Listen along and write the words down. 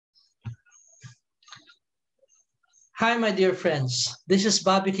Hi, my dear friends. This is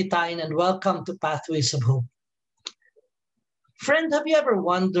Bobby Kitain, and welcome to Pathways of Hope. Friend, have you ever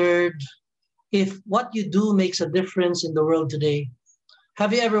wondered if what you do makes a difference in the world today?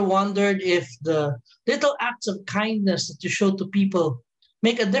 Have you ever wondered if the little acts of kindness that you show to people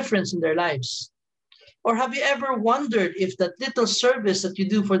make a difference in their lives? Or have you ever wondered if that little service that you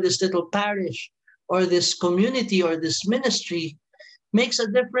do for this little parish or this community or this ministry makes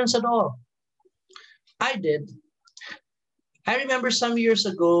a difference at all? I did. I remember some years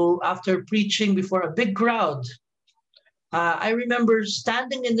ago, after preaching before a big crowd, I remember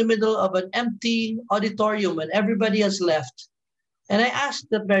standing in the middle of an empty auditorium when everybody has left. And I asked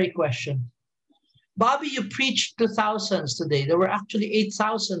that very question. Bobby, you preached to thousands today. There were actually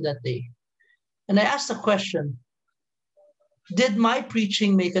 8,000 that day. And I asked the question, did my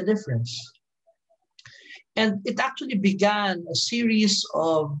preaching make a difference? And it actually began a series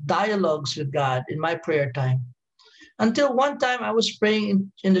of dialogues with God in my prayer time. Until one time I was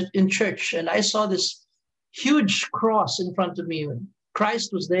praying in church and I saw this huge cross in front of me.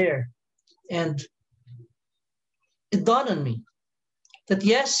 Christ was there. And it dawned on me that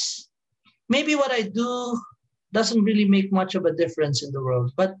yes, maybe what I do doesn't really make much of a difference in the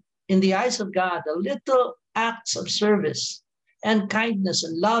world. But in the eyes of God, the little acts of service and kindness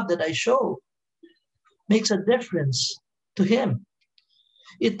and love that I show makes a difference to Him.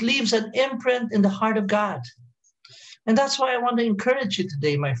 It leaves an imprint in the heart of God. And that's why I want to encourage you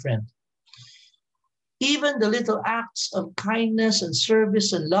today, my friend. Even the little acts of kindness and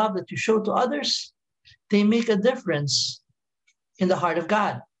service and love that you show to others, they make a difference in the heart of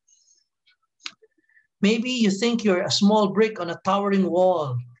God. Maybe you think you're a small brick on a towering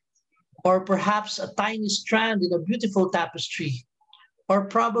wall, or perhaps a tiny strand in a beautiful tapestry, or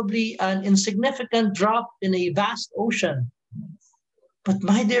probably an insignificant drop in a vast ocean. But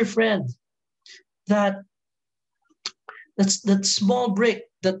my dear friend, that small brick,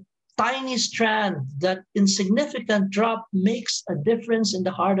 that tiny strand, that insignificant drop makes a difference in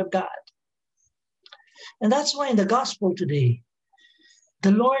the heart of God. And that's why in the gospel today, the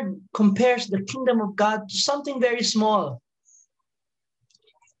Lord compares the kingdom of God to something very small.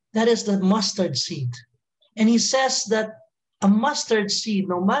 That is the mustard seed. And He says that a mustard seed,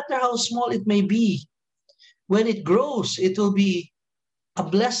 no matter how small it may be, when it grows, it will be a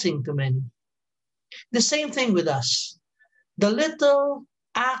blessing to many. The same thing with us. The little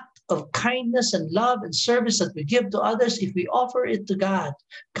act of kindness and love and service that we give to others, if we offer it to God,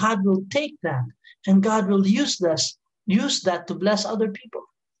 God will take that and God will use that to bless other people.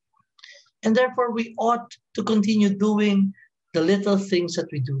 And therefore, we ought to continue doing the little things that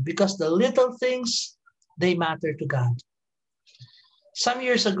we do, because the little things, they matter to God. Some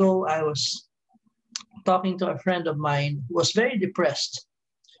years ago, I was talking to a friend of mine who was very depressed.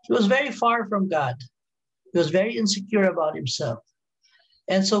 He was very far from God. He was very insecure about himself.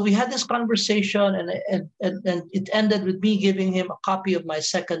 And so we had this conversation, and it ended with me giving him a copy of my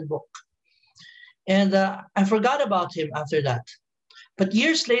second book. And I forgot about him after that. But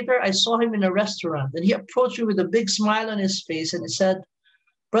years later, I saw him in a restaurant, and he approached me with a big smile on his face, and he said,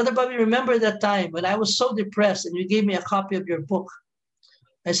 "Brother Bobby, remember that time when I was so depressed and you gave me a copy of your book?"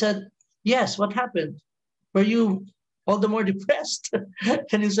 I said, "Yes, what happened? Were you all the more depressed?"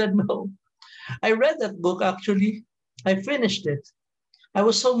 And he said, "No. I read that book, actually. I finished it. I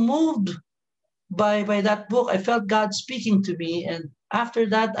was so moved by that book. I felt God speaking to me. And after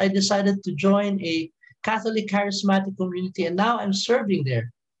that, I decided to join a Catholic charismatic community. And now I'm serving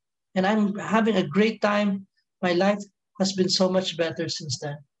there. And I'm having a great time. My life has been so much better since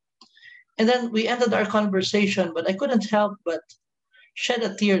then." And then we ended our conversation, but I couldn't help but shed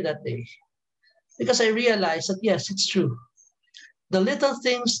a tear that day, because I realized that, yes, it's true. The little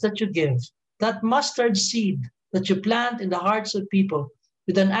things that you give, that mustard seed that you plant in the hearts of people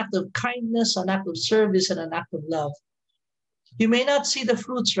with an act of kindness, an act of service, and an act of love, you may not see the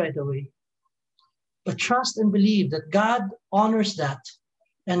fruits right away, but trust and believe that God honors that,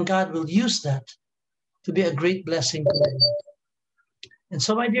 and God will use that to be a great blessing to you. And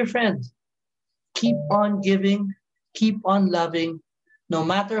so, my dear friend, keep on giving, keep on loving, no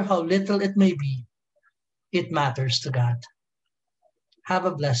matter how little it may be. It matters to God. Have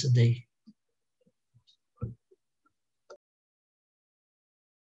a blessed day.